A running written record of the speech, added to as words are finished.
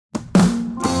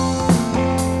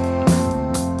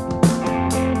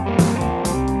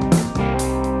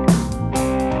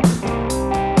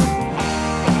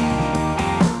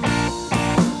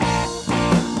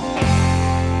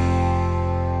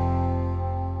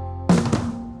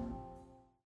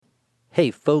Hey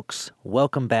folks,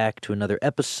 welcome back to another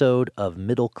episode of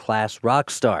Middle Class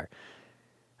Rockstar.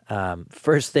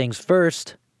 First things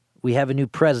first, we have a new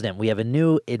president, we have a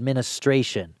new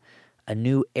administration, a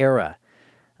new era,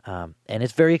 and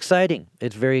it's very exciting.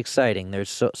 It's very exciting. There's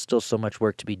still so much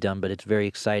work to be done, but it's very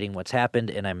exciting what's happened,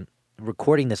 and I'm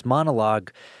recording this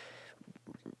monologue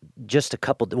it's the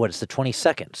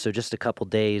 22nd, so just a couple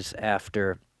days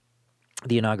after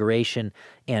the inauguration,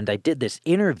 and I did this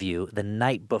interview the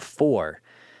night before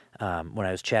when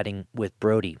I was chatting with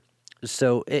Brody.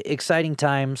 So exciting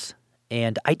times,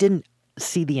 and I didn't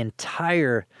see the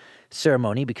entire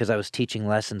ceremony because I was teaching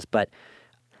lessons, but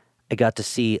I got to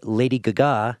see Lady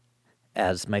Gaga,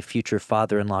 as my future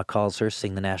father-in-law calls her,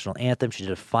 sing the national anthem. She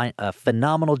did a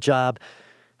phenomenal job.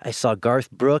 I saw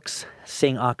Garth Brooks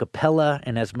sing a cappella,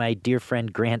 and as my dear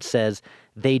friend Grant says,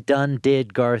 they done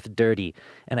did Garth dirty.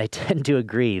 And I tend to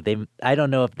agree. I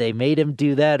don't know if they made him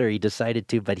do that or he decided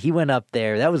to, but he went up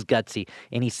there. That was gutsy,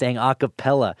 and he sang a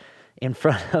cappella in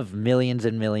front of millions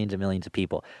and millions and millions of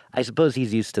people. I suppose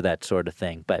he's used to that sort of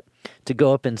thing, but to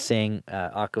go up and sing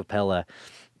a cappella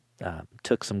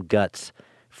took some guts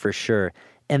for sure.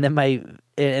 And then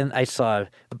I saw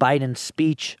Biden's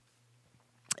speech.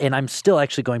 And I'm still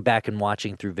actually going back and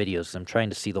watching through videos. I'm trying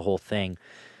to see the whole thing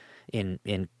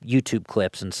in YouTube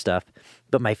clips and stuff.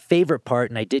 But my favorite part,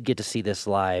 and I did get to see this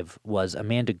live, was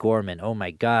Amanda Gorman. Oh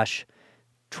my gosh,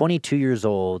 22 years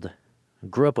old,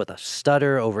 grew up with a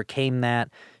stutter, overcame that.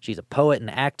 She's a poet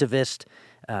and activist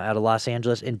out of Los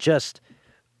Angeles, and just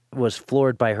was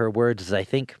floored by her words, as I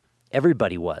think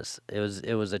everybody was. It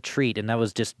was a treat, and that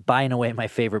was just buying away my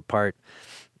favorite part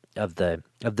of the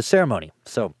ceremony.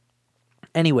 So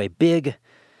anyway, big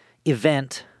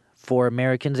event for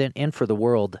Americans and for the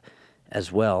world as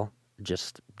well,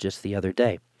 just the other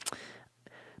day.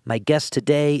 My guest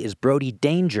today is Brody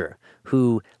Danger,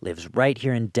 who lives right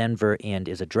here in Denver and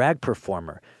is a drag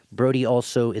performer. Brody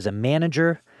also is a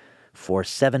manager for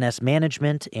 7S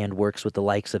Management and works with the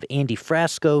likes of Andy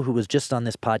Frasco, who was just on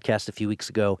this podcast a few weeks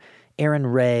ago, Aaron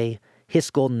Ray,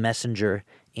 His Golden Messenger,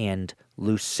 and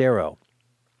Lucero.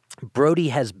 Brody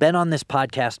has been on this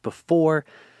podcast before,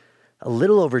 a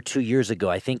little over 2 years ago.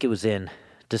 I think it was in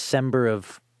December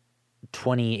of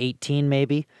 2018,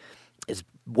 maybe. Is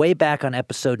way back on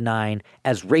episode 9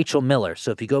 as Rachel Miller. So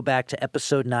if you go back to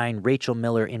episode 9, Rachel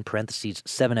Miller in parentheses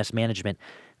 7S Management,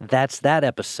 that's that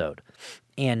episode.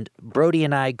 And Brody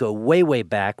and I go way, way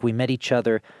back. We met each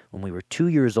other when we were 2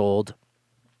 years old,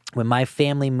 when my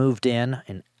family moved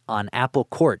in on Apple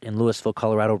Court in Louisville,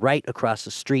 Colorado, right across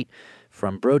the street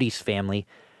from Brody's family.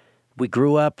 We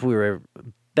grew up, we were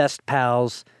best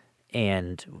pals,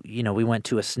 and, we went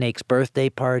to a snake's birthday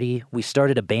party. We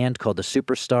started a band called the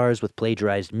Superstars with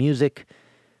plagiarized music.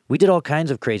 We did all kinds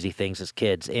of crazy things as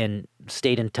kids and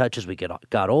stayed in touch as we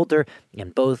got older,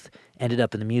 and both ended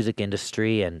up in the music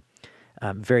industry, and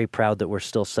I'm very proud that we're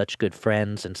still such good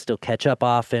friends and still catch up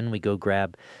often. We go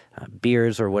grab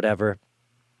beers or whatever.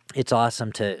 It's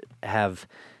awesome to have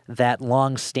that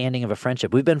long standing of a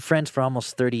friendship. We've been friends for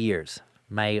almost 30 years.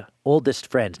 My oldest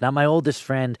friend, not my oldest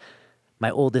friend, my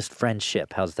oldest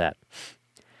friendship. How's that?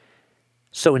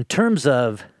 So in terms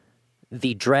of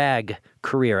the drag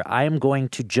career, I am going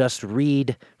to just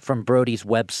read from Brody's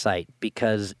website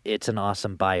because it's an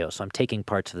awesome bio. So I'm taking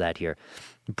parts of that here.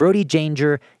 Brody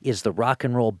Danger is the rock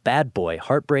and roll bad boy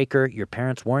heartbreaker your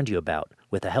parents warned you about,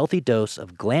 with a healthy dose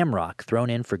of glam rock thrown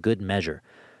in for good measure.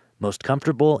 Most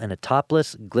comfortable in a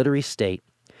topless, glittery state,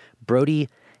 Brody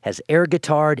has air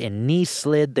guitared and knee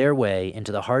slid their way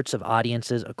into the hearts of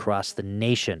audiences across the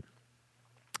nation.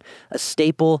 A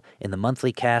staple in the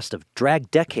monthly cast of Drag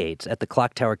Decades at the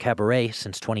Clock Tower Cabaret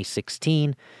since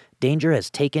 2016, Danger has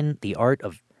taken the art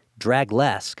of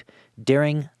draglesque,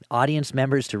 daring audience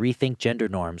members to rethink gender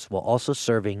norms while also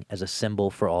serving as a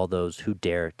symbol for all those who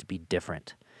dare to be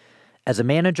different. As a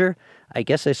manager, I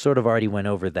guess I sort of already went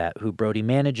over that, who Brody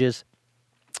manages.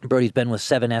 Brody's been with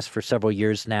 7S for several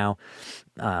years now,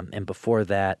 and before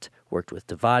that, worked with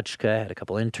Devotchka, had a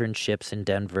couple internships in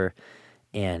Denver,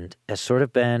 and has sort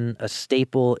of been a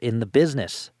staple in the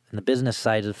business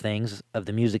side of things of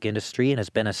the music industry, and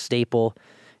has been a staple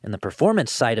in the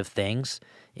performance side of things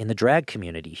in the drag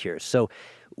community here. So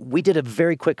we did a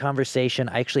very quick conversation.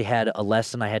 I actually had a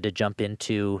lesson I had to jump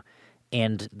into,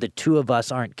 and the two of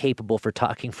us aren't capable for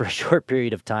talking for a short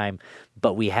period of time,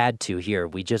 but we had to here.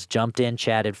 We just jumped in,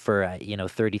 chatted for,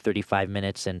 30, 35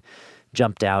 minutes and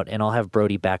jumped out, and I'll have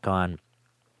Brody back on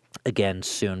again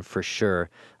soon for sure.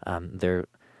 They're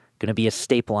going to be a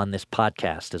staple on this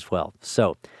podcast as well.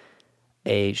 So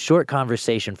a short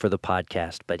conversation for the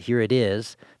podcast, but here it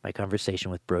is, my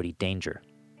conversation with Brody Danger.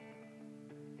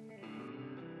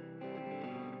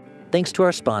 thanks to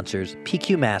our sponsors,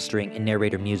 PQ Mastering and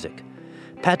Narrator Music.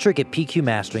 Patrick at PQ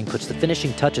Mastering puts the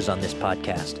finishing touches on this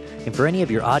podcast, and for any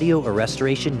of your audio or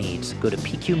restoration needs, go to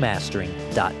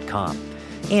pqmastering.com.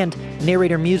 And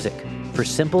Narrator Music. For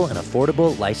simple and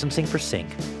affordable licensing for sync,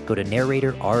 go to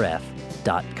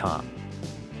narratorrf.com.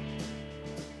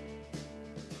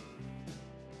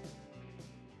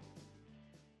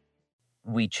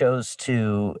 We chose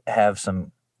to have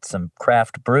some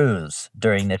craft brews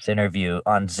during this interview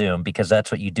on Zoom because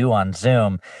that's what you do on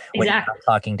Zoom when you're not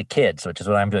talking to kids, which is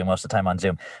what I'm doing most of the time on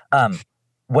Zoom.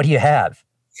 What do you have?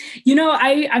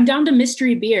 I'm down to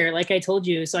mystery beer, like I told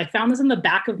you. So I found this in the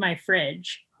back of my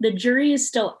fridge. The jury is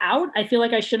still out. I feel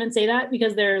like I shouldn't say that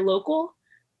because they're local.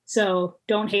 So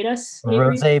don't hate us.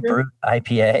 Rosé Brut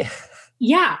IPA.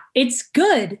 Yeah, it's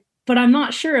good, but I'm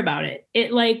not sure about it.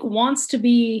 It wants to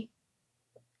be,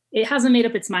 it hasn't made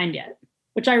up its mind yet,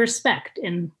 which I respect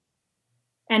in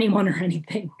anyone or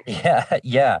anything.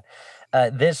 Yeah.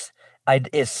 This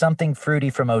is something fruity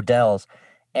from Odell's,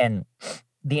 and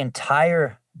the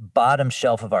entire bottom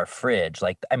shelf of our fridge,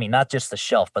 not just the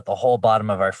shelf, but the whole bottom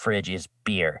of our fridge is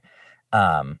beer.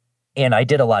 And I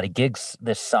did a lot of gigs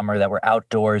this summer that were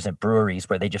outdoors at breweries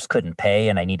where they just couldn't pay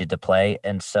and I needed to play.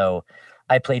 And so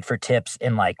I played for tips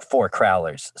in 4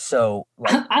 crowlers. So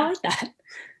I like that.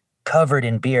 Covered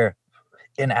in beer.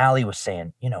 And Allie was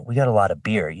saying, we got a lot of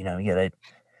beer, you got to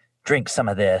drink some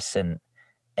of this and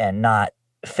not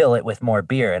fill it with more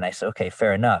beer. And I said, okay,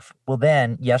 fair enough. Well,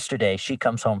 then yesterday she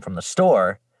comes home from the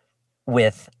store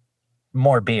with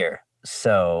more beer.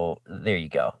 So there you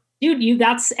go. Dude,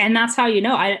 that's how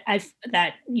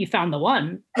that you found the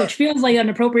one, which feels like an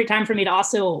appropriate time for me to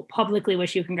also publicly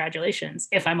wish you congratulations,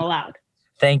 if I'm allowed.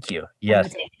 Thank you.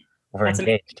 Yes, we're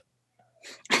engaged.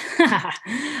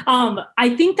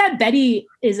 I think that Betty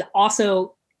is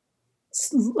also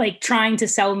trying to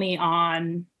sell me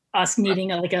on us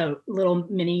needing a little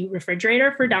mini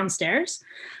refrigerator for downstairs,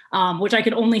 which I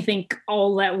could only think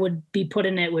all that would be put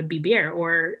in it would be beer,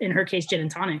 or in her case, gin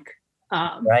and tonic.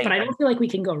 Right. But I don't feel like we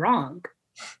can go wrong.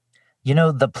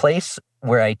 The place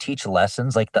where I teach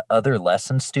lessons, like the other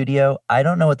lesson studio, I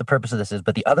don't know what the purpose of this is,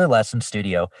 but the other lesson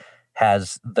studio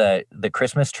has the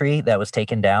Christmas tree that was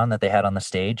taken down that they had on the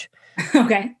stage.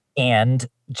 Okay. And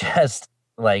just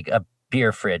a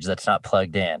beer fridge that's not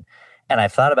plugged in. And I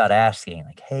thought about asking,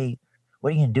 hey, what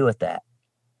are you going to do with that?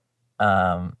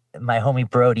 My homie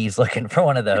Brody's looking for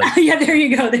one of those. Yeah, there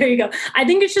you go. I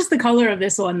think it's just the color of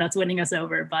this one that's winning us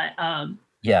over. But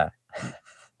yeah.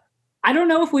 I don't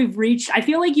know if I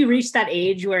feel like you reached that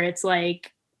age where it's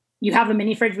you have a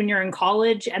mini fridge when you're in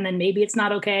college, and then maybe it's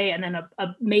not okay. And then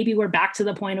maybe we're back to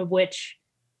the point of which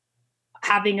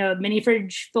having a mini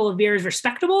fridge full of beer is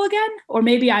respectable again. Or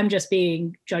maybe I'm just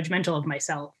being judgmental of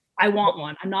myself. I want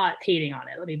one. I'm not hating on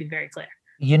it. Let me be very clear.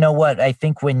 You know what? I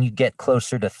think when you get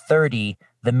closer to 30,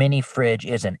 the mini fridge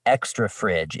is an extra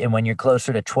fridge. And when you're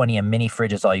closer to 20, a mini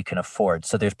fridge is all you can afford.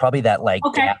 So there's probably that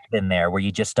gap in there where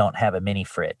you just don't have a mini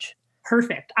fridge.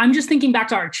 Perfect. I'm just thinking back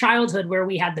to our childhood where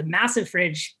we had the massive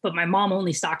fridge, but my mom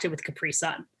only stocked it with Capri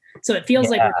Sun. So it feels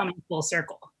like we're coming full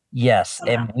circle. Yes.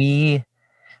 And we,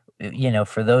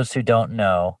 for those who don't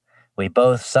know, we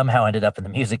both somehow ended up in the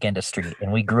music industry,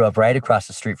 and we grew up right across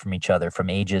the street from each other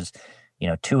from ages,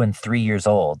 2 and 3 years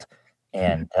old.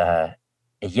 And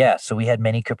so we had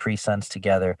many Capri Suns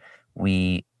together.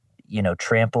 We,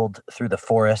 trampled through the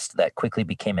forest that quickly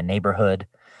became a neighborhood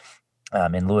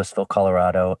in Louisville,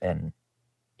 Colorado. And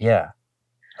yeah.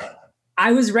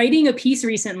 I was writing a piece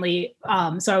recently.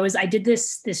 I did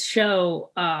this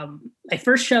show, my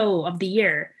first show of the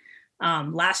year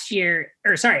last year,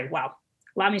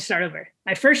 let me start over.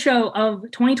 My first show of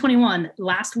 2021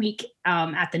 last week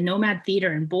at the Nomad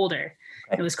Theater in Boulder.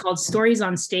 Okay. It was called Stories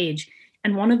on Stage.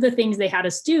 And one of the things they had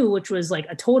us do, which was a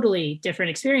totally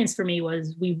different experience for me,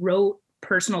 was we wrote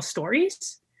personal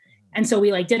stories. And so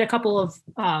we did a couple of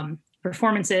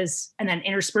performances and then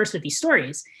interspersed with these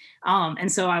stories.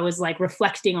 And so I was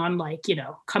reflecting on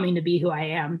coming to be who I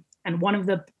am. And one of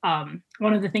the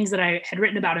things that I had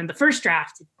written about in the first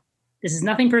draft, this is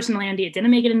nothing personal, Andy, it didn't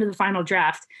make it into the final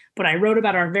draft, but I wrote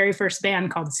about our very first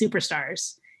band called the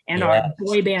Superstars and our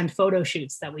boy band photo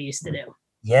shoots that we used to do.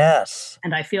 Yes.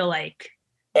 And I feel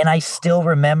and I still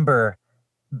remember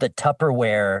the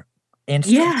Tupperware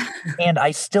instrument. Yeah. And I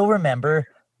still remember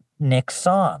Nick's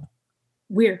song.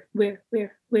 We're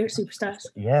superstars.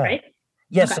 Yeah. Right?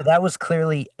 Yeah. Okay. So that was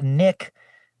clearly Nick,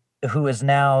 who is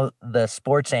now the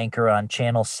sports anchor on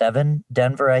Channel 7,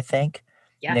 Denver, I think.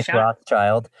 Yeah, Nick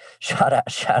Rothschild.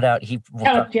 Shout out. He will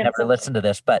probably never listen to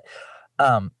this, but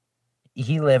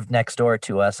he lived next door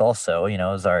to us also,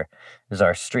 is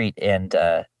our street. And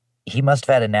he must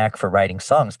have had a knack for writing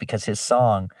songs because his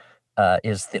song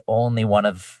is the only one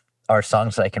of our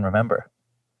songs that I can remember.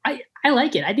 I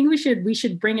like it. I think we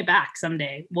should bring it back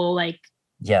someday. We'll like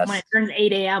when Yes. it turns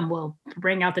 8 a.m., we'll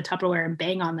bring out the Tupperware and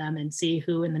bang on them and see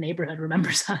who in the neighborhood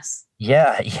remembers us.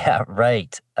 Yeah, yeah,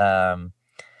 right.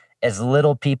 As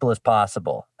little people as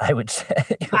possible, I would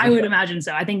say. I would imagine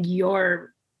so. I think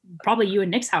probably you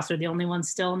and Nick's house are the only ones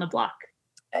still on the block.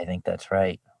 I think that's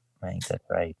right. I think that's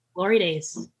right. Glory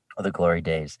days. Oh, the glory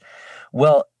days.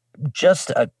 Well,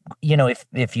 just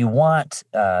if you want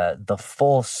the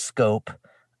full scope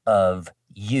of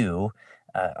you,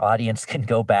 audience can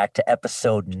go back to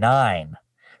episode 9,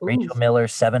 Ooh. Rachel Miller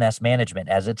 7S Management,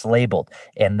 as it's labeled,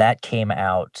 and that came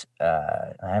out.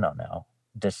 I don't know,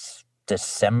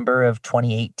 December of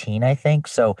 2018, I think.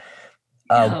 So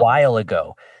a while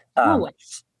ago.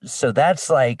 So that's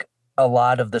like a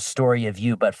lot of the story of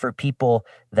you. But for people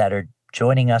that are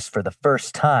joining us for the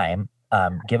first time,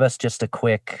 give us just a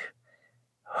quick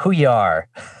who you are.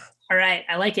 All right,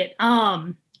 I like it.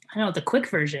 I know the quick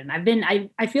version.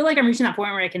 I feel like I'm reaching that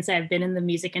point where I can say I've been in the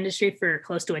music industry for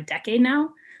close to a decade now,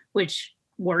 which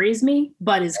worries me,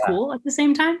 but is cool at the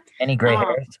same time. Any gray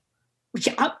hairs?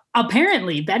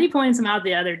 Apparently, Betty pointed some out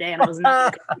the other day, and I was not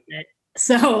okay with it.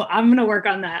 So I'm gonna work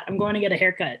on that. I'm going to get a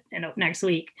haircut next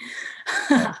week.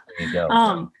 There you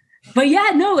go. But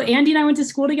yeah, no, Andy and I went to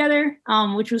school together,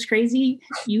 which was crazy.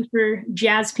 You for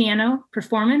jazz piano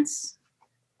performance,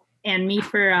 and me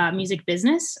for music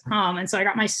business. And so I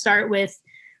got my start with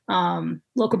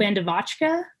local band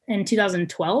Devotchka in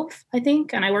 2012, I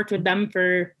think, and I worked with them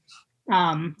for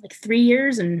like 3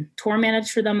 years and tour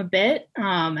managed for them a bit.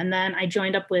 And then I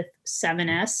joined up with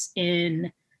 7S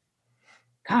in,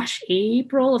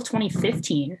 April of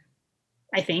 2015,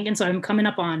 I think. And so I'm coming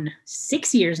up on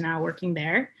 6 years now working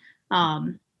there,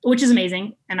 which is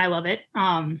amazing. And I love it.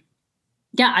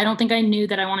 Yeah, I don't think I knew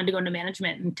that I wanted to go into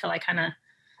management until I kind of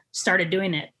started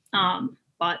doing it.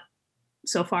 But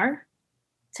so far,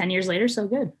 10 years later, so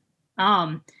good.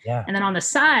 Yeah. And then on the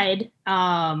side,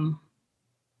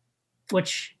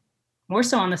 which more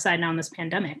so on the side now in this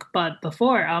pandemic, but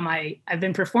before, I've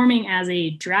been performing as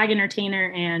a drag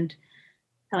entertainer, and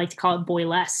I like to call it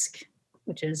boylesque,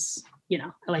 which is,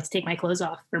 I like to take my clothes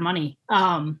off for money,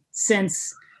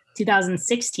 since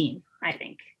 2016, I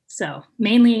think. So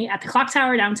mainly at the Clock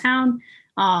Tower downtown,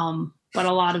 but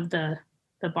a lot of the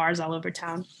bars all over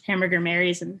town, Hamburger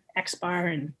Mary's and X Bar,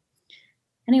 and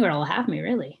anywhere will have me,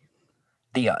 really.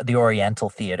 The Oriental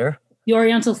Theater. The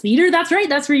Oriental Theater, that's right.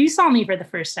 That's where you saw me for the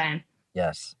first time.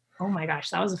 Yes. Oh my gosh,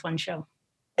 that was a fun show.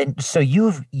 And so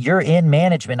you're in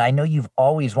management. I know you've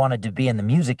always wanted to be in the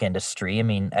music industry. I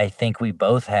mean, I think we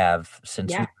both have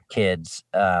since we were kids.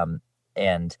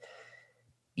 And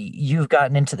you've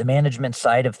gotten into the management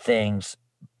side of things,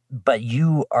 but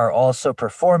you are also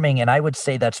performing. And I would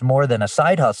say that's more than a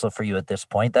side hustle for you at this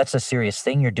point. That's a serious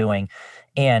thing you're doing.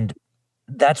 And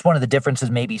that's one of the differences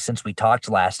maybe since we talked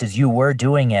last is you were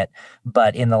doing it,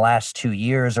 but in the last 2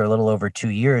 years or a little over 2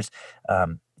 years,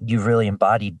 you've really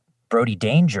embodied Brody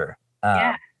Danger.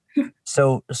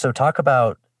 So talk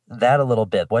about that a little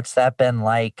bit. What's that been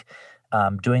like,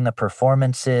 doing the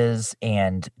performances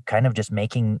and kind of just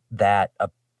making that a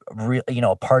real,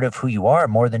 a part of who you are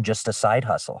more than just a side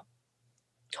hustle?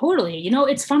 Totally.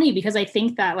 It's funny because I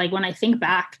think that like when I think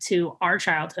back to our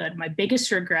childhood, my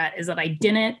biggest regret is that I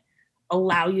didn't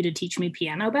allow you to teach me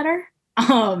piano better,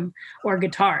 or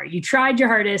guitar. You tried your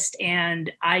hardest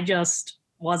and I just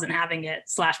wasn't having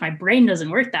it, / my brain doesn't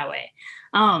work that way.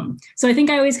 So I think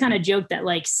I always kind of joked that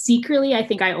like secretly, I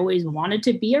think I always wanted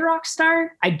to be a rock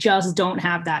star. I just don't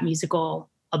have that musical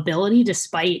ability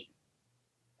despite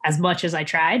as much as I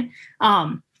tried.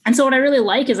 And so what I really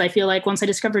like is I feel like once I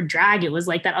discovered drag, it was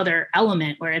like that other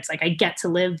element where it's like I get to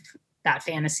live that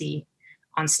fantasy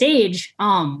on stage,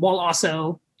 while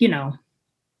also, even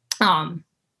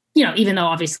though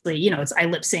obviously, it's I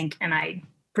lip sync and I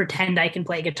pretend I can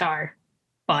play guitar,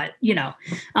 but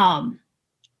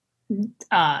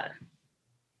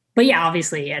but yeah,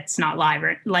 obviously it's not live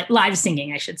or like live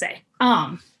singing, I should say.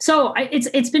 So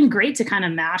it's been great to kind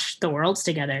of mash the worlds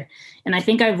together. And I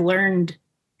think I've learned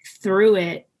through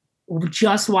it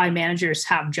just why managers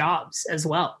have jobs as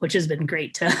well, which has been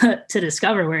great to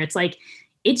discover, where it's like,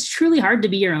 it's truly hard to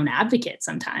be your own advocate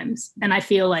sometimes. And I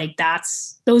feel like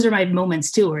those are my moments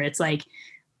too, where it's like,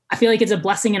 I feel like it's a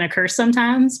blessing and a curse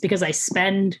sometimes because I've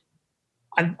spent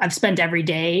every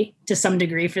day to some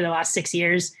degree for the last 6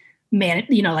 years,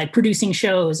 like producing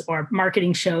shows or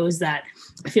marketing shows that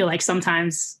I feel like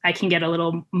sometimes I can get a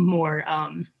little more,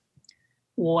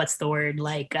 what's the word?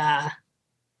 Like,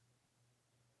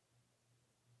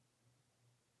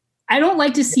 I don't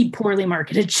like to see poorly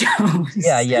marketed shows.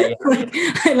 Yeah.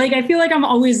 like I feel like I'm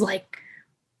always like,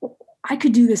 I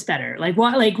could do this better. Like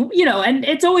what, like, you know, and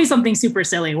it's always something super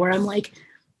silly where I'm like,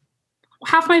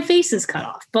 half my face is cut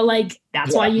off. But like,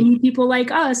 that's why you need people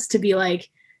like us to be like,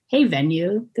 hey,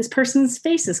 venue, this person's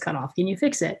face is cut off. Can you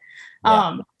fix it?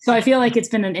 Yeah. So I feel like it's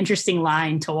been an interesting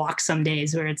line to walk some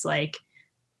days where it's like,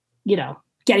 you know,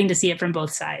 getting to see it from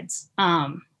both sides.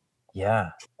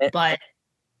 Yeah. But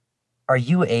are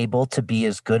you able to be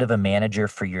as good of a manager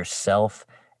for yourself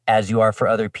as you are for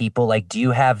other people? Like, do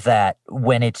you have that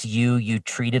when it's you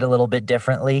treat it a little bit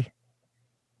differently?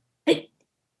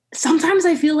 Sometimes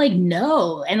I feel like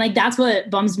no. And like, that's what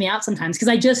bums me out sometimes. Cause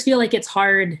I just feel like it's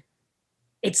hard.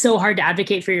 It's so hard to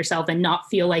advocate for yourself and not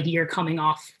feel like you're coming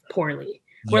off poorly.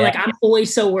 Where like, I'm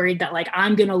always so worried that like,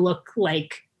 I'm going to look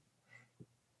like,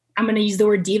 I'm going to use the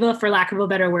word diva for lack of a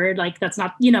better word. Like that's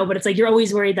not, you know, but it's like, you're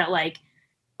always worried that like,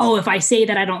 oh, if I say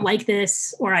that I don't like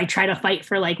this, or I try to fight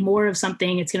for like more of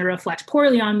something, it's going to reflect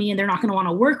poorly on me and they're not going to want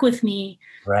to work with me.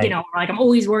 Right. You know, like I'm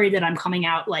always worried that I'm coming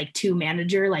out like too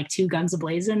manager, like too guns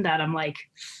a-blazing, that I'm like,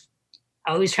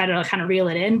 I always try to kind of reel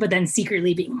it in, but then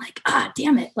secretly being like,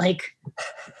 damn it. Like,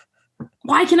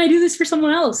 why can I do this for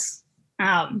someone else?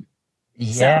 Right.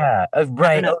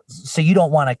 So, So you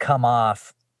don't want to come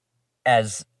off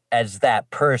as that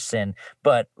person,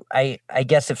 but I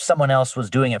guess if someone else was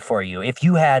doing it for you, if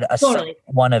you had totally.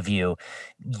 one of you,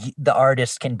 the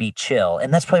artist can be chill,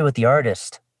 and that's probably what the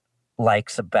artist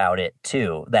likes about it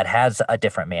too, that has a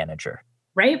different manager.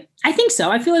 Right? I think so.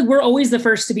 I feel like we're always the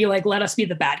first to be like, let us be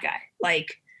the bad guy.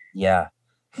 Like, yeah,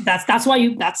 that's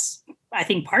why that's I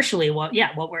think partially what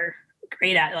we're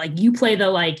great at. Like you play the,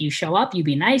 like, you show up, you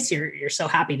be nice, you're so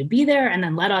happy to be there, and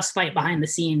then let us fight behind the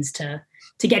scenes to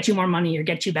get you more money or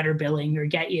get you better billing or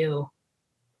get you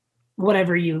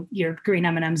whatever your green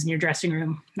M&Ms in your dressing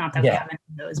room. Not that we have any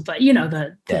of those, but you know,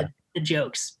 the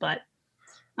jokes. But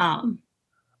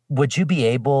would you be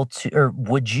able to, or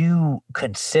would you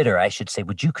consider, I should say,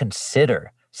 would you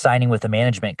consider signing with a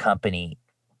management company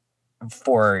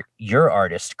for your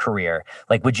artist career?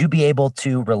 Like, would you be able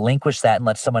to relinquish that and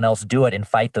let someone else do it and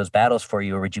fight those battles for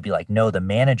you? Or would you be like, no, the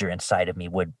manager inside of me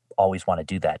would always want to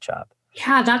do that job?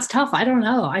 Yeah, that's tough. I don't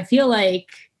know. I feel like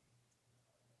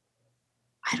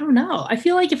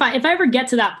if I ever get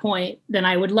to that point, then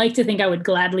I would like to think I would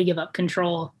gladly give up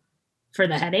control for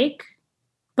the headache.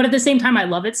 But at the same time, I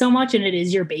love it so much and it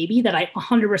is your baby that I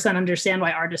 100% understand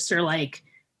why artists are like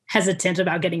hesitant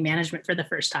about getting management for the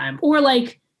first time, or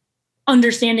like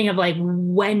understanding of like,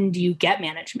 when do you get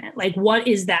management? Like, what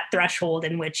is that threshold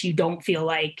in which you don't feel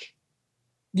like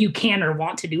you can or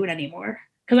want to do it anymore?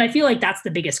 Because I feel like that's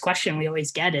the biggest question we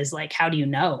always get is like, how do you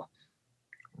know?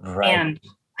 Right. And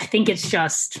I think it's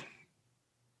just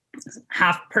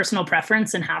half personal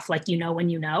preference and half like, you know, when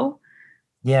you know.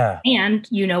 Yeah. And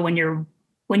you know, when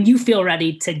you feel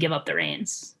ready to give up the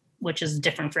reins, which is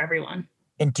different for everyone.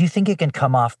 And do you think it can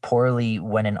come off poorly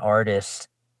when an artist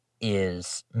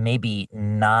is maybe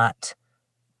not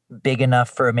big enough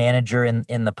for a manager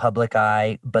in the public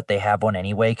eye, but they have one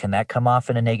anyway? Can that come off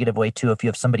in a negative way too? If you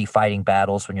have somebody fighting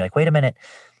battles when you're like, wait a minute,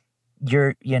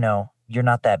 you're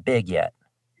not that big yet.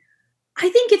 I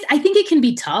think it can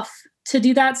be tough to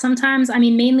do that sometimes. I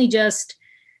mean, mainly just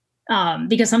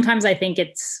because sometimes I think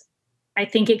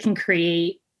it can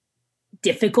create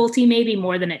difficulty maybe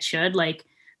more than it should. Like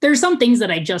there's some things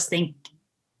that I just think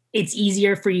it's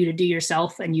easier for you to do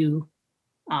yourself, and you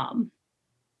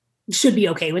should be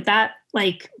okay with that.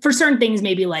 Like for certain things,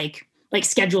 maybe like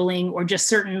scheduling, or just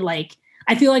certain, like,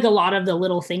 I feel like a lot of the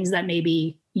little things that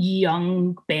maybe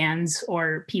young bands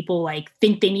or people like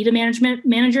think they need a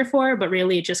manager for, but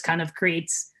really it just kind of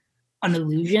creates an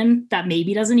illusion that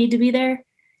maybe doesn't need to be there.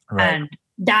 Right. And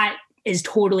that is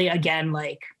totally, again,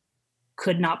 like,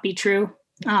 could not be true.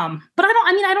 But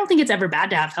I don't think it's ever bad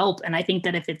to have help. And I think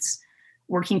that if it's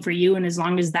working for you, and as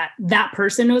long as that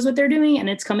person knows what they're doing and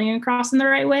it's coming across in the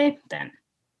right way, then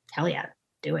hell yeah,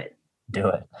 do it.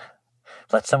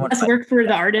 Let someone work for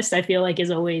the artist, I feel like,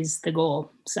 is always the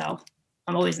goal. So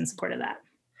I'm always in support of that.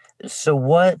 So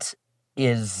what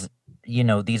is,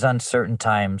 these uncertain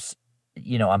times,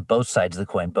 on both sides of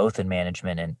the coin, both in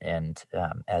management and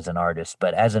as an artist,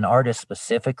 but as an artist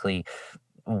specifically,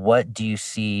 what do you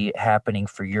see happening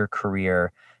for your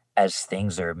career as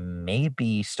things are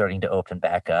maybe starting to open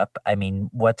back up? I mean,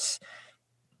 what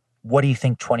do you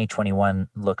think 2021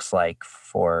 looks like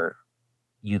for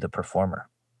you, the performer?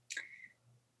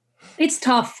 It's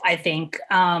tough, I think.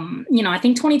 I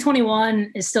think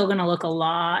 2021 is still going to look a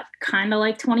lot kind of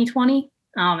like 2020.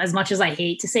 As much as I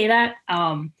hate to say that,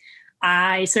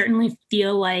 I certainly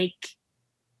feel like,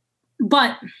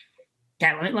 but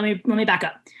Okay, let me back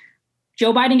up.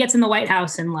 Joe Biden gets in the White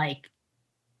House in like,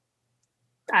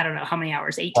 I don't know how many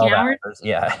hours, 18 hours?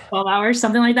 Yeah. 12 hours,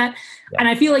 something like that. Yeah. And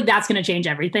I feel like that's going to change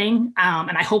everything.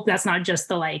 And I hope that's not just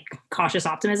the like cautious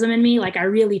optimism in me. Like, I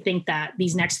really think that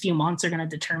these next few months are going to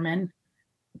determine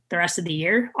the rest of the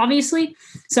year, obviously.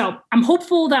 So I'm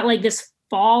hopeful that like this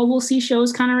fall we'll see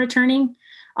shows kind of returning.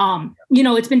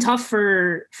 It's been tough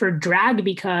for drag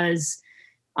because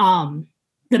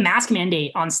the mask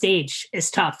mandate on stage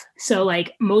is tough. So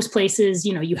like most places,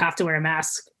 you have to wear a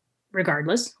mask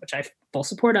regardless, which I full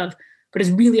support of, but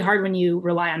it's really hard when you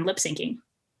rely on lip syncing.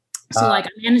 So like I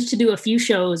managed to do a few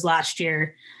shows last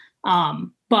year,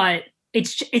 but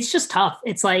it's just tough.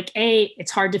 It's like,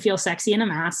 it's hard to feel sexy in a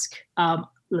mask.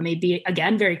 Let me be,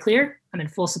 again, very clear. I'm in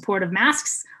full support of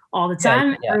masks all the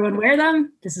time. Yeah. Everyone wear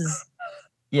them. This is,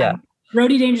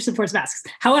 Roadie Danger supports masks.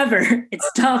 However,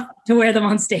 it's tough to wear them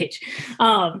on stage.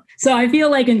 So I feel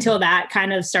like until that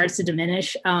kind of starts to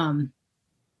diminish,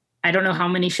 I don't know how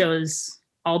many shows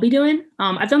I'll be doing.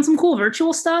 I've done some cool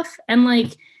virtual stuff, and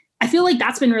like, I feel like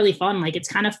that's been really fun. Like, it's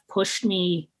kind of pushed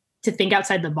me to think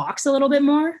outside the box a little bit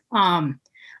more. I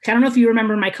don't know if you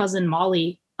remember my cousin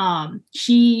Molly.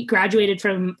 She graduated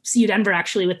from CU Denver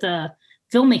actually with a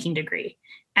filmmaking degree.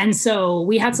 And so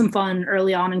we had some fun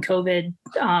early on in COVID,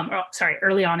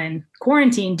 early on in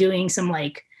quarantine, doing some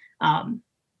like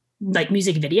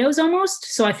music videos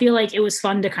almost. So I feel like it was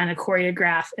fun to kind of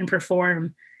choreograph and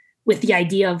perform with the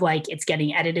idea of like, it's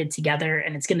getting edited together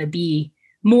and it's going to be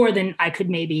more than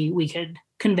we could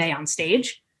convey on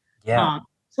stage. Yeah.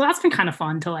 So that's been kind of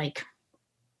fun to like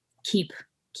keep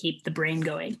the brain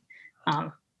going.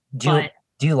 Do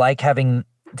you like having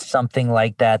something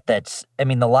like that?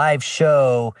 The live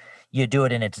show, you do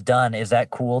it and it's done. Is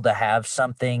that cool to have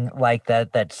something like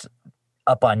that that's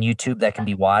up on YouTube that can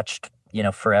be watched,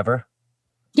 forever?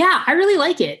 Yeah, I really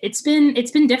like it. It's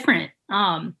been different.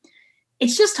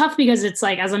 It's just tough because it's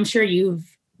like, as I'm sure you've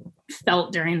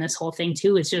felt during this whole thing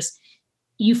too, it's just,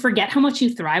 you forget how much you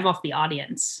thrive off the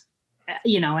audience,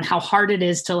 and how hard it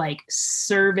is to like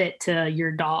serve it to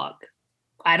your dog.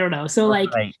 I don't know. So like,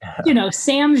 right.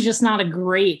 Sam's just not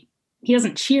he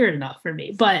doesn't cheer enough for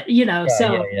me, but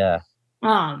so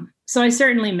I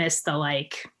certainly miss the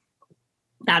like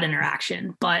that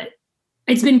interaction, but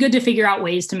it's been good to figure out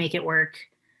ways to make it work,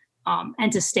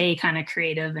 and to stay kind of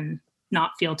creative and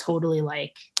not feel totally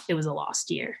like it was a lost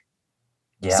year.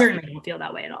 Yeah. Certainly don't feel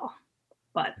that way at all.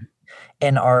 But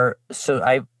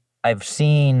I've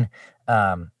seen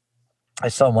I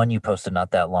saw one you posted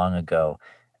not that long ago.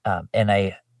 And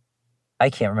I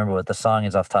can't remember what the song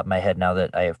is off the top of my head now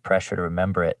that I have pressure to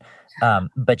remember it.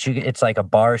 But it's like a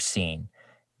bar scene,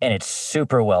 and it's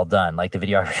super well done. Like the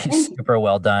videography is super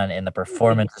well done, and the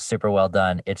performance is super well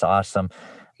done. It's awesome.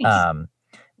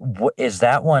 Is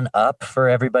that one up for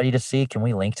everybody to see? Can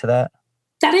we link to that?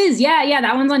 That is, yeah.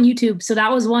 That one's on YouTube. So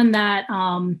that was one that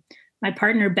my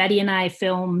partner Betty and I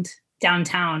filmed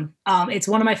downtown. It's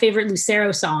one of my favorite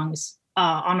Lucero songs,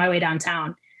 On My Way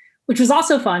Downtown, which was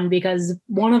also fun because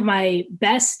one of my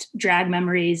best drag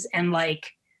memories and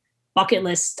like bucket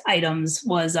list items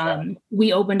was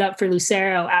we opened up for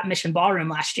Lucero at Mission Ballroom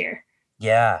last year.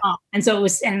 Yeah. And so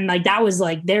that was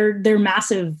like, they're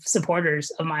massive supporters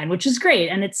of mine, which is great.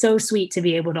 And it's so sweet to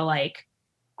be able to like,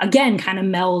 again, kind of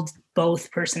meld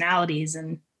both personalities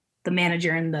and the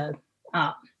manager and the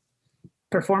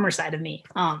performer side of me.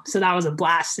 So that was a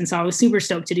blast. And so I was super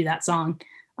stoked to do that song.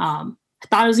 I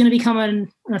thought it was going to become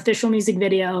an official music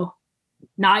video.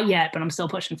 Not yet, but I'm still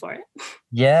pushing for it.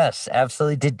 Yes,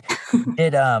 absolutely.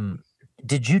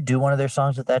 Did you do one of their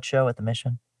songs at that show at the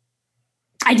Mission?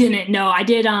 I didn't. No, I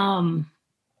did. I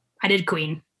did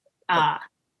Queen. Yeah.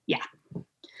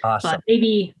 Awesome. But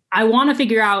maybe I want to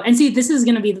figure out, and see, this is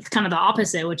going to be kind of the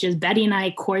opposite, which is Betty and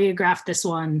I choreographed this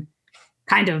one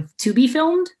kind of to be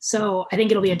filmed. So I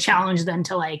think it'll be a challenge then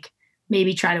to like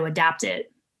maybe try to adapt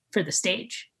it for the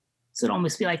stage. So it'll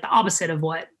almost be like the opposite of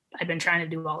what I've been trying to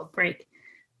do all of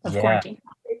quarantine.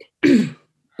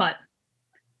 But.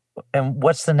 And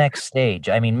what's the next stage?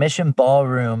 I mean, Mission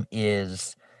Ballroom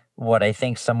is what I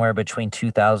think somewhere between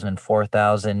 2,000 and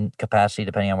 4,000 capacity,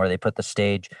 depending on where they put the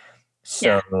stage.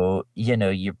 So,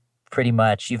 you're pretty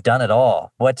much, you've done it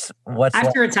all. What's I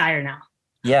have to retire now.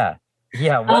 Yeah.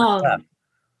 Yeah. What's up?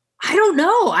 I don't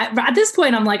know. At this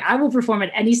point, I'm like, I will perform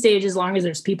at any stage as long as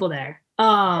there's people there.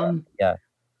 Yeah.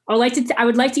 I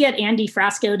would like to get Andy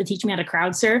Frasco to teach me how to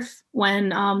crowd surf when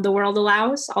the world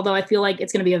allows. Although I feel like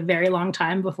it's going to be a very long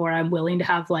time before I'm willing to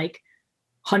have like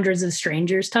hundreds of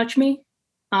strangers touch me.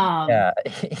 Yeah.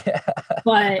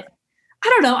 But I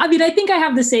don't know. I mean, I think I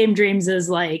have the same dreams as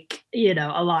like, a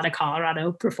lot of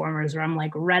Colorado performers where I'm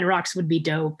like, Red Rocks would be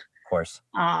dope. Of course.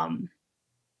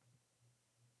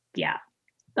 Yeah.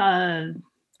 I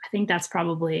think that's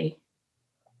probably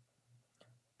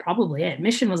it.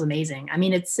 Mission was amazing. I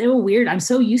mean, it's so weird. I'm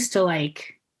so used to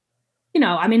like,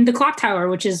 I mean, the Clock Tower,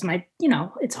 which is my,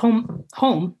 it's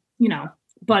home,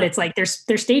 but it's like their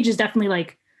stage is definitely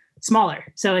like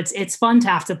smaller. So it's fun to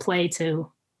have to play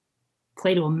to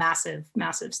a massive,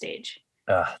 massive stage.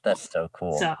 That's so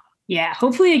cool. So yeah,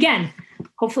 hopefully again.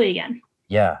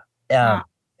 Yeah.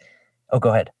 Go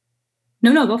ahead.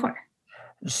 No, go for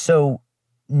it. So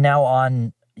now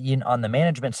on the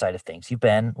management side of things, you've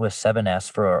been with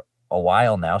 7S for a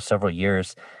while now, several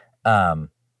years.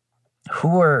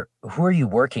 Who are you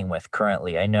working with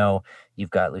currently? I know you've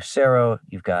got Lucero,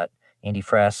 you've got Andy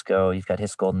Frasco, you've got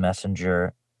His Golden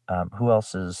Messenger. Who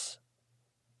else is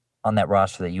on that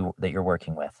roster that you're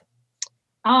working with?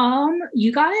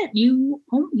 You got it. You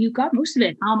got most of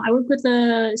it. I work with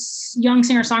the young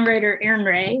singer-songwriter Erin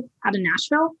Ray out of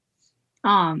Nashville.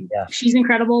 She's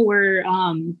incredible.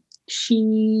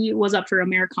 She was up for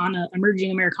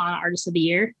Emerging Americana Artist of the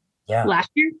Year last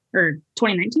year or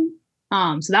 2019.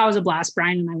 So that was a blast.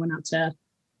 Brian and I went out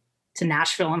to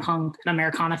Nashville and hung at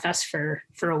Americana Fest for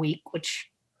a week, which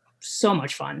was so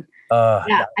much fun.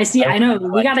 I know.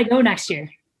 We got to go next year.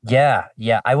 Yeah.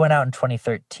 I went out in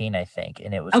 2013, I think,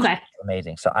 and it was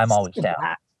amazing. So I'm always down.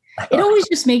 It always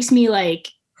just makes me like,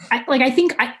 I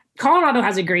think Colorado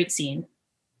has a great scene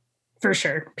for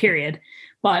sure, period.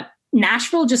 But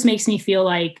Nashville just makes me feel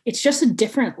like it's just a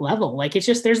different level. Like it's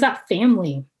just, there's that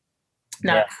family,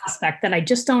 aspect that I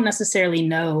just don't necessarily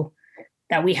know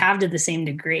that we have to the same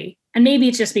degree. And maybe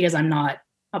it's just because I'm not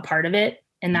a part of it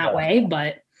in that way,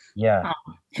 but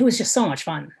it was just so much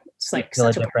fun. It's like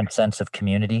such a different sense of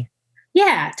community.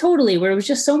 Yeah, totally. Where it was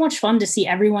just so much fun to see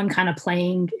everyone kind of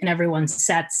playing in everyone's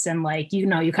sets. And like,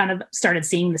 you kind of started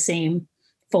seeing the same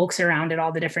folks around at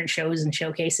all the different shows and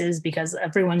showcases because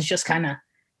everyone's just kind of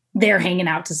there hanging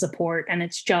out to support. And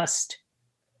it's the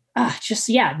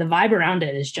vibe around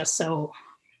it is just so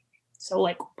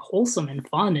like wholesome and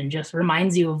fun and just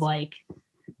reminds you of like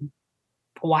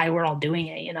why we're all doing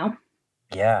it,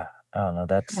 Yeah. Oh no,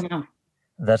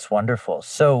 that's wonderful.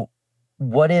 So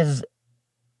what is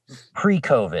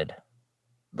pre-COVID?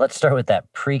 Let's start with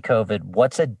that. Pre-COVID,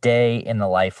 what's a day in the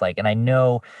life like? And I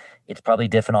know it's probably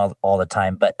different all the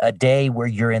time, but a day where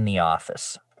you're in the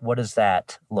office, what does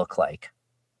that look like?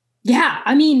 Yeah,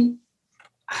 I mean,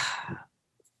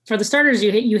 for the starters,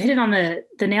 you hit it on the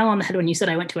nail on the head when you said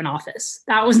I went to an office.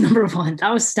 That was number one.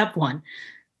 That was step one.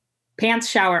 Pants,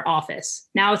 shower, office.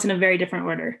 Now it's in a very different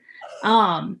order.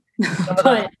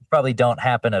 But probably don't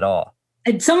happen at all.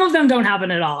 And some of them don't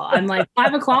happen at all. I'm like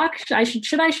 5 o'clock.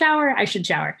 Should I shower? I should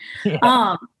shower.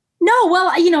 Yeah. No,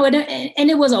 well, and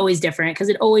it was always different because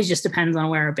it always just depends on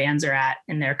where our bands are at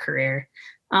in their career.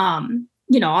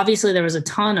 Obviously there was a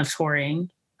ton of touring.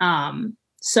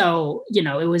 So,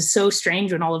 it was so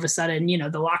strange when all of a sudden, the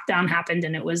lockdown happened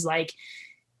and it was like,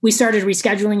 we started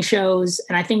rescheduling shows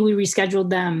and I think we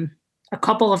rescheduled them a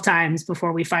couple of times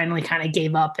before we finally kind of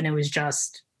gave up and it was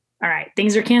just, all right,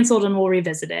 things are canceled and we'll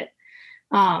revisit it.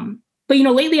 But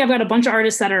lately I've got a bunch of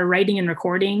artists that are writing and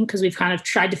recording because we've kind of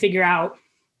tried to figure out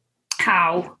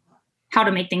how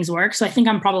to make things work. So I think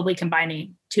I'm probably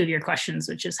combining two of your questions,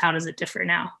 which is how does it differ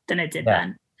now than it did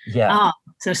then? Yeah.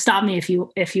 So stop me if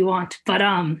you want, but,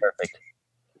 perfect.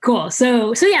 Cool.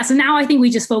 So now I think we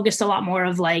just focused a lot more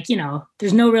of like,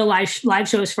 there's no real live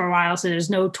shows for a while. So there's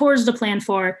no tours to plan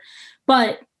for,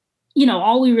 but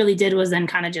all we really did was then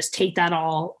kind of just take that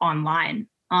all online.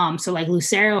 So like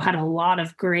Lucero had a lot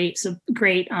of great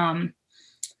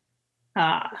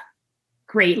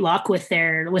luck with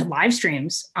live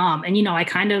streams. And I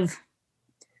kind of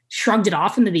shrugged it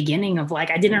off in the beginning of like,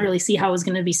 I didn't really see how it was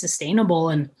going to be sustainable.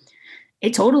 And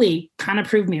it totally kind of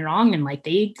proved me wrong. And like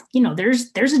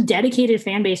there's a dedicated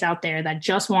fan base out there that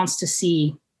just wants to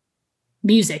see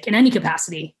music in any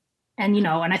capacity. And,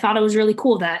 and I thought it was really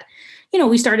cool that,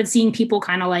 we started seeing people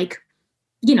kind of like,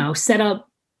 set up,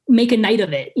 make a night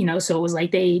of it, so it was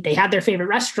like they had their favorite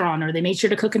restaurant or they made sure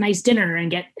to cook a nice dinner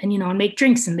and and make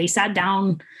drinks and they sat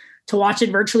down to watch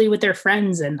it virtually with their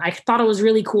friends. And I thought it was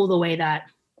really cool the way that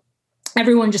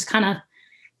everyone just kind of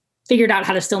figured out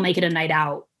how to still make it a night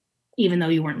out, even though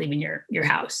you weren't leaving your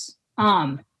house.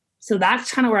 So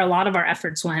that's kind of where a lot of our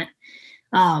efforts went.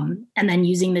 And then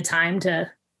using the time to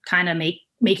kind of make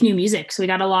new music. So we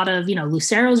got a lot of,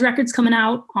 Lucero's records coming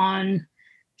out on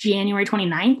January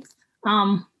 29th,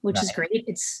 which is great.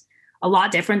 It's a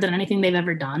lot different than anything they've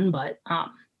ever done, but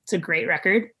it's a great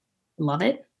record. Love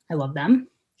it. I love them.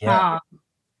 Yeah.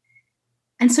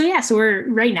 And so, so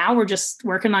we're just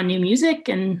working on new music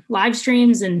and live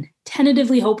streams and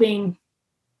tentatively hoping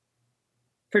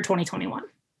for 2021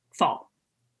 fall.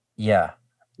 Yeah.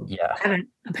 Yeah. I haven't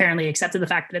apparently accepted the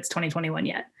fact that it's 2021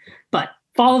 yet, but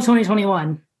fall of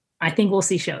 2021, I think we'll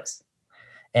see shows.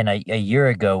 And a year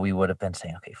ago, we would have been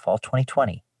saying, okay, fall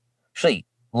 2020. Actually,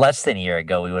 less than a year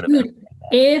ago, we would have been saying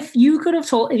that. If you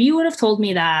would have told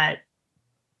me that,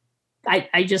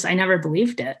 I never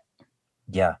believed it.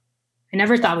 Yeah. I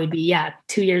never thought we'd be,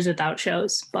 2 years without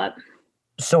shows, but.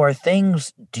 So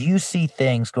do you see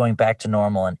things going back to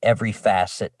normal in every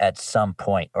facet at some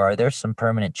point, or are there some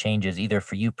permanent changes either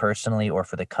for you personally or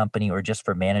for the company or just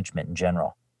for management in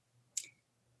general?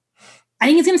 I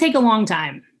think it's going to take a long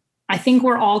time. I think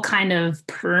we're all kind of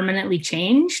permanently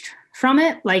changed from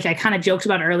it. Like I kind of joked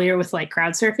about earlier with like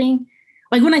crowd surfing.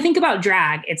 Like when I think about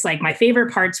drag, it's like my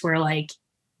favorite parts were like,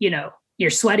 you're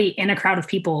sweaty in a crowd of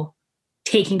people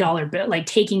taking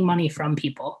taking money from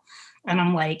people. And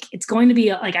I'm like, it's going to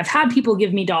be like, I've had people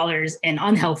give me dollars in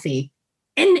unhealthy,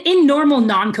 in normal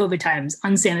non-COVID times,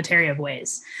 unsanitary of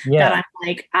ways that I'm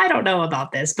like, I don't know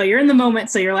about this, but you're in the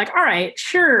moment. So you're like, all right,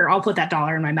 sure. I'll put that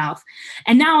dollar in my mouth.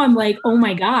 And now I'm like, oh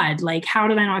my God, like, how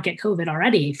did I not get COVID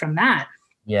already from that?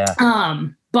 Yeah.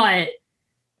 But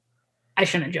I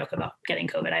shouldn't joke about getting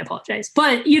COVID. I apologize.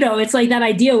 But it's like that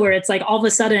idea where it's like, all of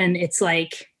a sudden it's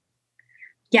like,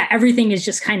 everything is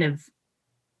just kind of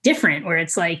different where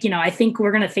it's like, I think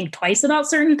we're going to think twice about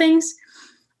certain things.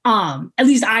 At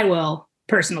least I will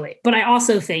personally, but I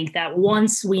also think that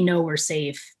once we know we're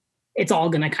safe, it's all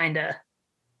going to kind of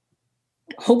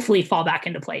hopefully fall back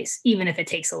into place, even if it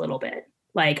takes a little bit.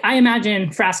 Like I imagine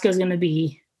Frasco's going to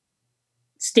be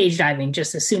stage diving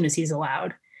just as soon as he's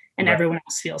allowed and everyone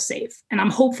else feels safe. And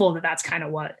I'm hopeful that that's kind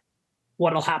of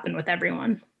what'll happen with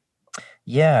everyone.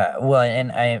 Yeah, well,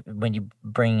 and when you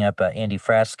bring up Andy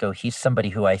Frasco, he's somebody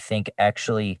who I think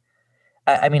actually,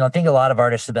 I mean, I think a lot of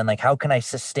artists have been like, how can I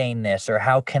sustain this, or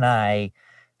how can I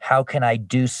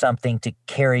do something to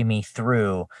carry me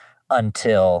through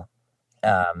until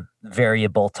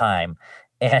variable time,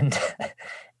 and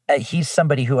he's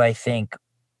somebody who I think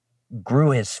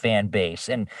grew his fan base,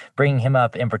 and bringing him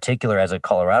up in particular as a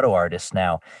Colorado artist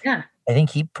now, I think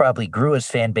he probably grew his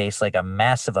fan base like a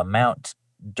massive amount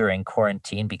during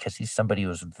quarantine because he's somebody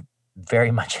who's very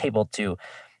much able to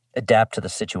adapt to the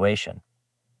situation.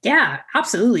 Yeah,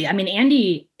 absolutely. I mean,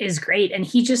 Andy is great. And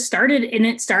he just started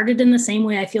in the same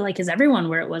way I feel like as everyone,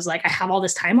 where it was like, I have all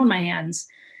this time on my hands.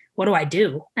 What do I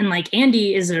do? And like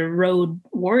Andy is a road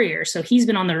warrior. So he's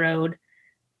been on the road,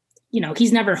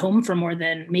 he's never home for more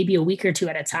than maybe a week or two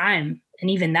at a time. And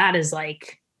even that is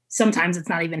like, sometimes it's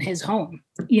not even his home,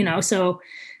 So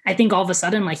I think all of a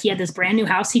sudden, like he had this brand new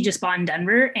house he just bought in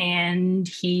Denver and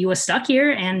he was stuck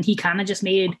here and he kind of just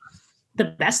made the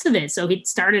best of it. So he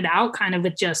started out kind of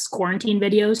with just quarantine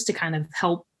videos to kind of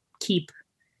help keep,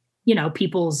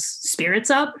 people's spirits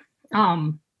up,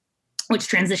 which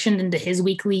transitioned into his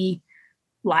weekly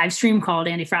live stream called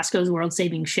Andy Frasco's World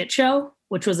Saving Shit Show,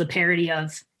 which was a parody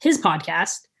of his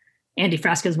podcast, Andy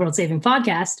Frasco's World Saving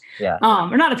Podcast. Yeah.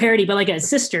 Or not a parody, but like a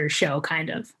sister show kind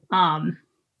of. And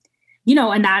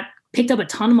that picked up a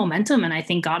ton of momentum and I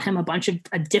think got him a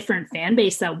different fan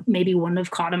base that maybe wouldn't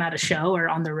have caught him at a show or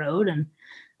on the road. And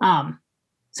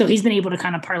so he's been able to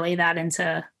kind of parlay that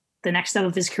into the next step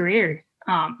of his career.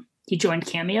 He joined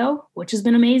Cameo, which has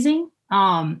been amazing.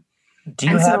 Do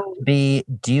you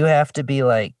have to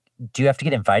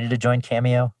get invited to join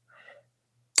Cameo?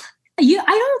 Yeah,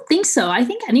 I don't think so. I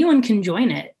think anyone can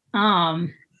join it. I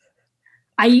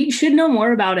should know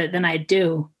more about it than I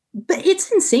do. But it's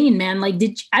insane, man. Like,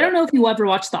 I don't know if you ever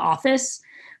watched The Office,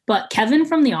 but Kevin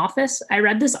from The Office, I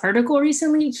read this article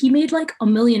recently. He made like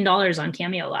 $1 million on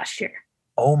Cameo last year.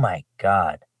 Oh my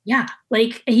God. Yeah.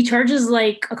 Like he charges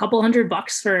like a couple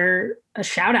 $100 for a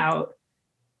shout out.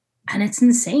 And it's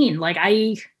insane. Like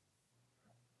I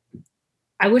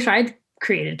wish I'd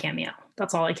created Cameo.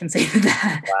 That's all I can say to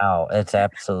that. Wow. It's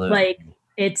absolutely like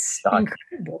it's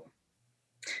incredible.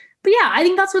 But yeah, I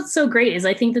think that's what's so great is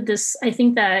I think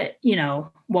that,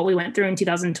 what we went through in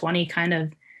 2020 kind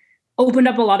of opened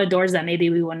up a lot of doors that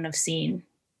maybe we wouldn't have seen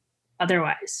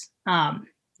otherwise.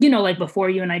 Like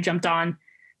before you and I jumped on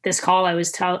this call, I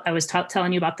was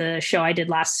telling you about the show I did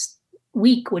last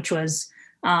week, which was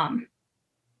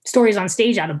Stories on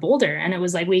Stage out of Boulder. And it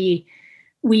was like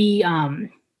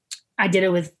I did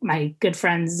it with my good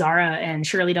friends Zara and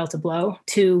Shirley Delta Blow,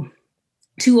 two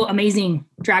amazing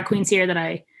drag queens here that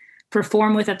I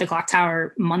perform with at the Clock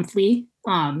Tower monthly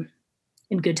in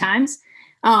good times.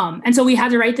 And so we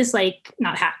had to write this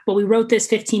we wrote this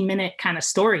 15-minute kind of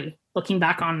story looking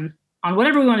back on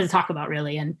whatever we wanted to talk about,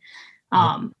 really. And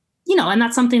and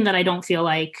that's something that I don't feel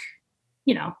like,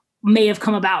 may have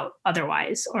come about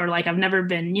otherwise, or like I've never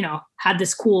been, had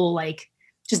this cool, like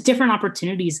just different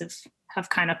opportunities have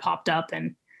kind of popped up.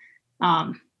 And,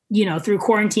 through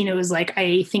quarantine, it was like,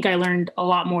 I think I learned a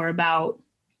lot more about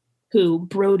who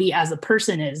Brody as a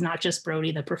person is, not just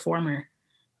Brody, the performer.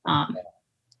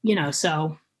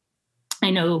 So I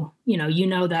know,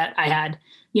 that I had,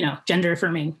 gender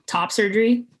affirming top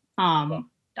surgery, a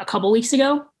couple weeks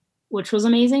ago, which was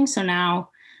amazing. So now,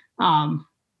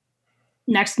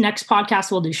 next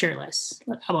podcast we'll do shirtless.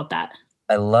 How about that?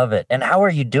 I love it. And how are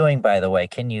you doing, by the way?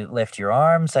 Can you lift your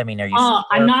arms? I mean, are you?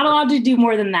 I'm not allowed to do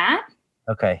more than that.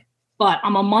 Okay. But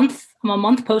I'm a month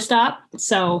post-op,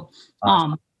 so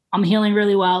awesome. I'm healing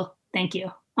really well. Thank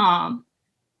you. And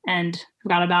I've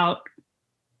got about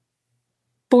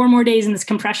 4 more days in this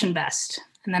compression vest,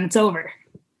 and then it's over.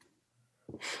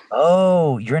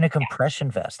 Oh, you're in a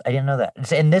compression vest. I didn't know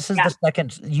that. And this is the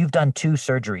second. You've done 2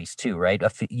 surgeries too, right?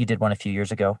 You did one a few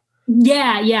years ago.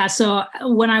 Yeah. So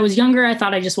when I was younger, I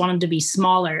thought I just wanted to be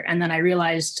smaller, and then I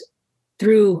realized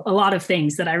through a lot of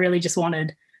things that I really just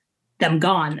wanted them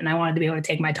gone, and I wanted to be able to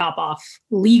take my top off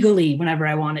legally whenever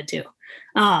I wanted to.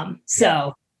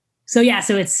 So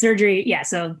it's surgery. Yeah.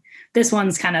 So this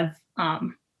one's kind of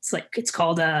it's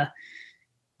called a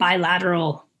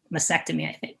bilateral mastectomy,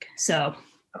 I think. So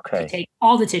to take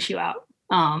all the tissue out,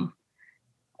 and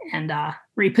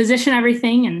reposition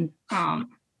everything. And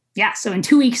so in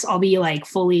 2 weeks I'll be like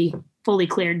fully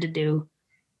cleared to do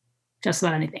just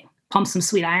about anything. Pump some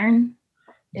sweet iron.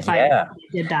 If I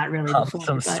did that really Pump before.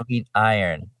 Some sweet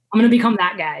iron. I'm going to become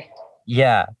that guy.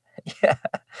 Yeah.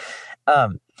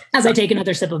 As I take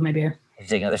another sip of my beer. You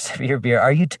take another sip of your beer.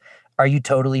 Are you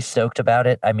totally stoked about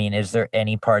it? I mean, is there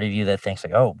any part of you that thinks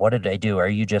like, oh, what did I do? Are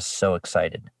you just so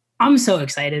excited? I'm so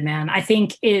excited, man. I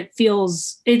think it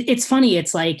feels, it's funny.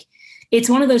 It's like, it's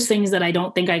one of those things that I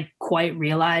don't think I quite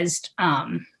realized.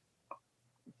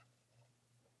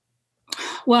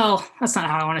 Well, that's not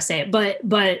how I want to say it,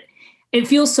 but it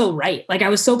feels so right. Like I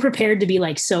was so prepared to be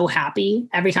like so happy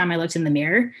every time I looked in the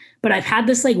mirror, but I've had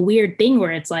this like weird thing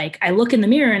where it's like, I look in the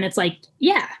mirror and it's like,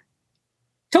 yeah,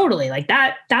 totally. Like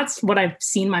that's what I've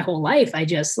seen my whole life. I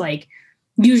just like,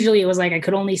 usually it was like, I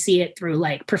could only see it through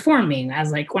like performing,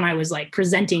 as like when I was like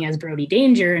presenting as Brody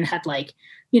Danger and had like,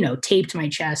 taped my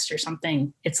chest or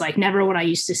something. It's like never what I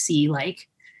used to see, like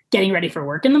getting ready for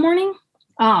work in the morning.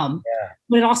 But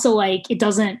it also like, it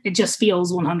just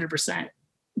feels 100%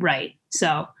 right.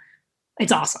 So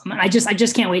it's awesome. And I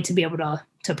just can't wait to be able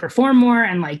to perform more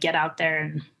and like get out there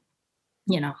and,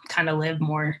 kind of live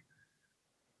more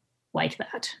like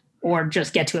that, or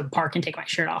just get to a park and take my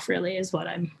shirt off, really is what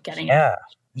I'm getting at.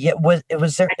 Yeah.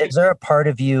 Is there a part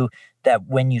of you that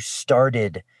when you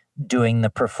started doing the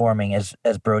performing as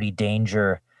Brody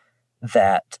Danger,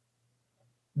 that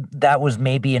was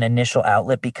maybe an initial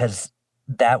outlet because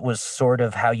that was sort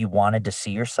of how you wanted to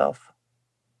see yourself?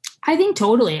 I think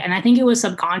totally. And I think it was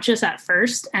subconscious at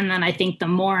first. And then I think the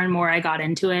more and more I got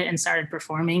into it and started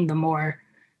performing, the more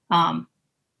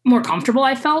comfortable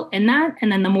I felt in that.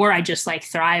 And then the more I just like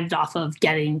thrived off of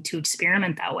getting to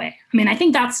experiment that way. I mean, I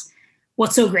think that's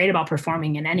what's so great about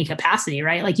performing in any capacity,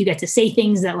 right? Like you get to say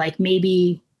things that like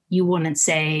maybe you wouldn't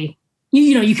say,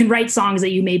 you can write songs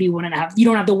that you maybe wouldn't have, you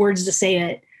don't have the words to say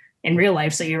it in real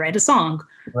life. So you write a song.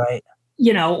 Right.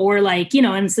 Or like,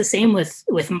 and it's the same with,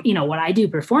 what I do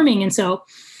performing. And so,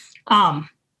 I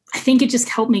think it just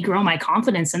helped me grow my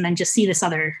confidence and then just see this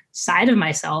other side of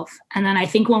myself. And then I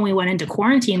think when we went into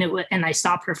quarantine and I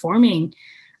stopped performing,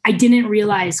 I didn't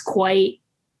realize quite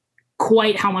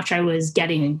how much I was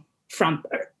getting from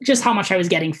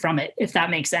it, if that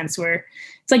makes sense, where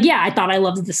it's like, yeah, I thought I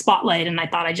loved the spotlight and I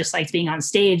thought I just liked being on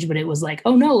stage, but it was like,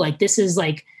 oh no, like this is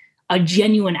like a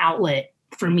genuine outlet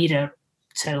for me to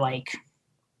like,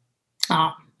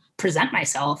 present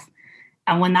myself.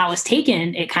 And when that was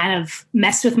taken, it kind of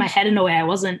messed with my head in a way I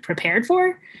wasn't prepared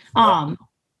for.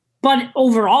 But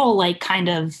overall, like kind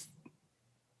of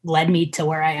led me to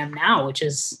where I am now, which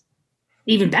is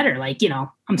even better. Like,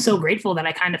 I'm so grateful that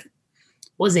I kind of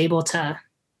was able to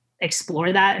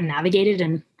explore that and navigate it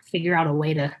and figure out a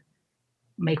way to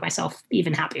make myself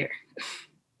even happier.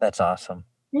 That's awesome.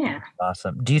 Yeah.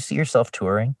 Awesome. Do you see yourself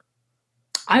touring?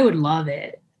 I would love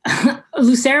it.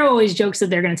 Lucero always jokes that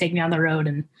they're going to take me on the road,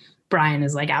 and Brian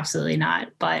is like, absolutely not,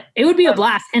 but it would be a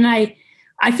blast. And I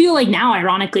feel like now,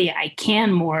 ironically, I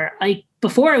can more. Like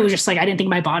before, it was just like, I didn't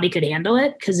think my body could handle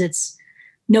it because it's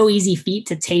no easy feat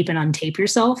to tape and untape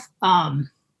yourself.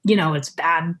 It's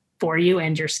bad for you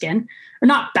and your skin, or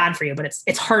not bad for you, but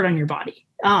it's hard on your body.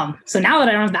 So now that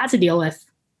I don't have that to deal with,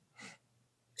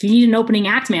 If you need an opening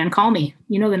act, man, call me.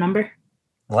 You know the number.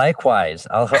 Likewise.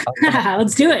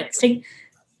 Let's do it.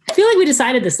 I feel like we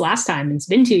decided this last time. And it's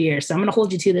been 2 years, so I'm going to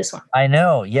hold you to this one. I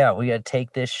know. Yeah, we got to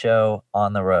take this show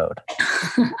on the road.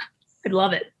 I'd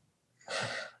love it.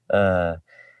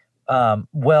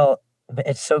 Well,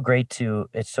 it's so great to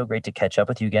catch up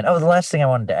with you again. Oh, the last thing I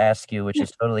wanted to ask you, which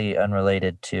is totally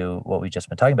unrelated to what we've just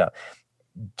been talking about.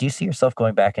 Do you see yourself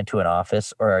going back into an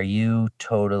office, or are you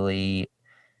totally,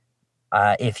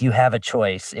 if you have a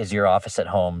choice, is your office at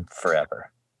home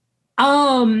forever?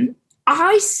 I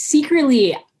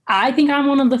think I'm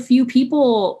one of the few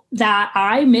people that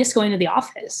I miss going to the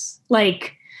office.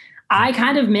 Like, I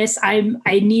kind of miss, I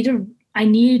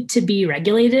need to be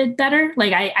regulated better.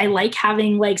 Like, I like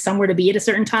having like somewhere to be at a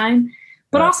certain time,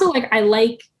 but also like, I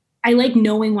like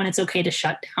knowing when it's okay to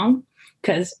shut down.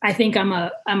 Cause I think I'm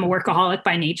a workaholic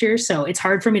by nature. So it's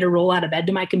hard for me to roll out of bed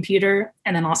to my computer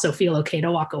and then also feel okay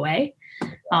to walk away.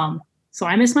 So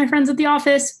I miss my friends at the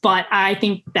office, but I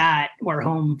think that we're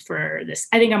home for this.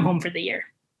 I think I'm home for the year.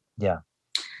 Yeah.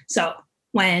 So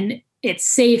when it's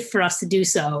safe for us to do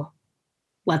so,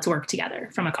 let's work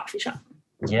together from a coffee shop.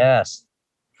 Yes.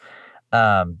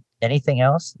 Anything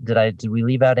else? Did we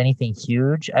leave out anything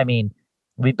huge? I mean,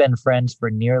 we've been friends for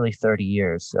nearly 30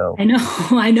 years. So I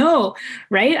know.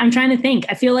 Right. I'm trying to think.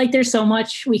 I feel like there's so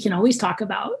much we can always talk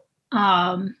about.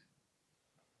 But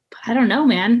I don't know,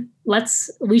 man. Let's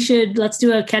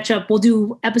do a catch up. We'll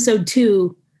do episode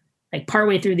 2, like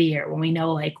partway through the year when we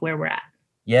know like where we're at.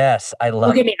 Yes. I love it.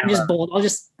 Look at me. I'm just bold. I'll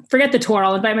just forget the tour.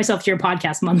 I'll invite myself to your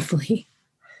podcast monthly.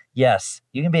 Yes.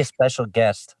 You can be a special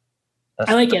guest.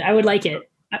 I like it. I would like it.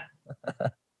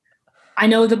 I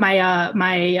know that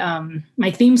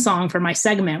my theme song for my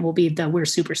segment will be the "We're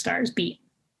Superstars" beat.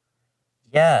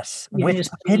 Yes.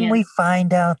 Didn't we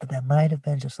find out that might have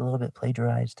been just a little bit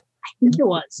plagiarized? I think it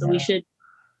was. So we should.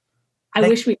 I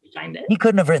wish we could find it. He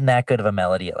couldn't have written that good of a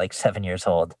melody at like 7 years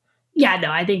old. Yeah, no,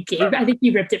 I think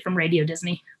he ripped it from Radio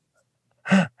Disney.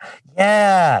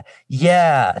 Yeah.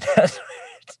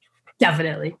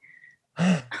 Definitely.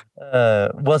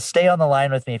 Well, stay on the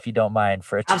line with me if you don't mind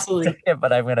for a Absolutely. second,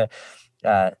 but I'm going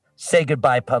to say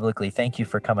goodbye publicly. Thank you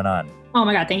for coming on. Oh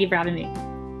my God. Thank you for having me.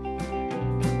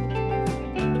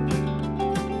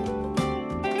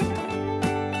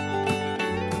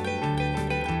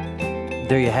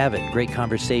 There you have it. Great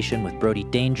conversation with Brody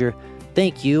Danger.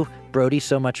 Thank you, Brody,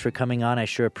 so much for coming on. I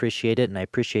sure appreciate it, and I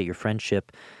appreciate your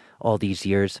friendship all these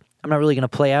years. I'm not really going to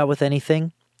play out with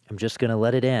anything. I'm just going to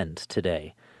let it end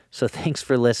today. So thanks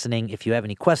for listening. If you have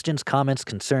any questions, comments,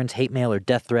 concerns, hate mail, or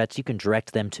death threats, you can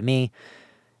direct them to me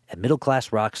at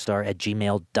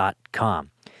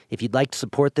middleclassrockstar@gmail.com. If you'd like to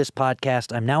support this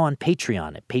podcast, I'm now on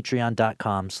Patreon at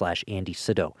patreon.com/Andy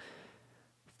Sido.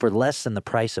 For less than the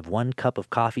price of 1 cup of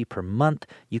coffee per month,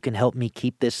 you can help me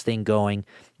keep this thing going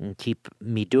and keep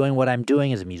me doing what I'm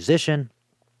doing as a musician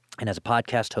and as a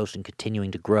podcast host and continuing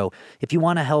to grow. If you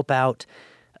want to help out,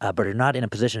 but are not in a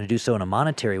position to do so in a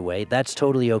monetary way, that's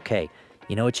totally okay.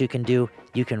 You know what you can do?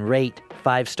 You can rate,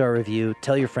 5-star review,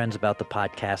 tell your friends about the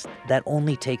podcast. That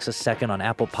only takes a second on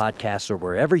Apple Podcasts or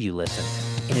wherever you listen,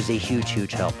 and is a huge,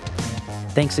 huge help.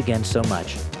 Thanks again so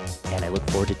much, and I look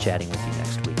forward to chatting with you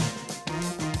next week.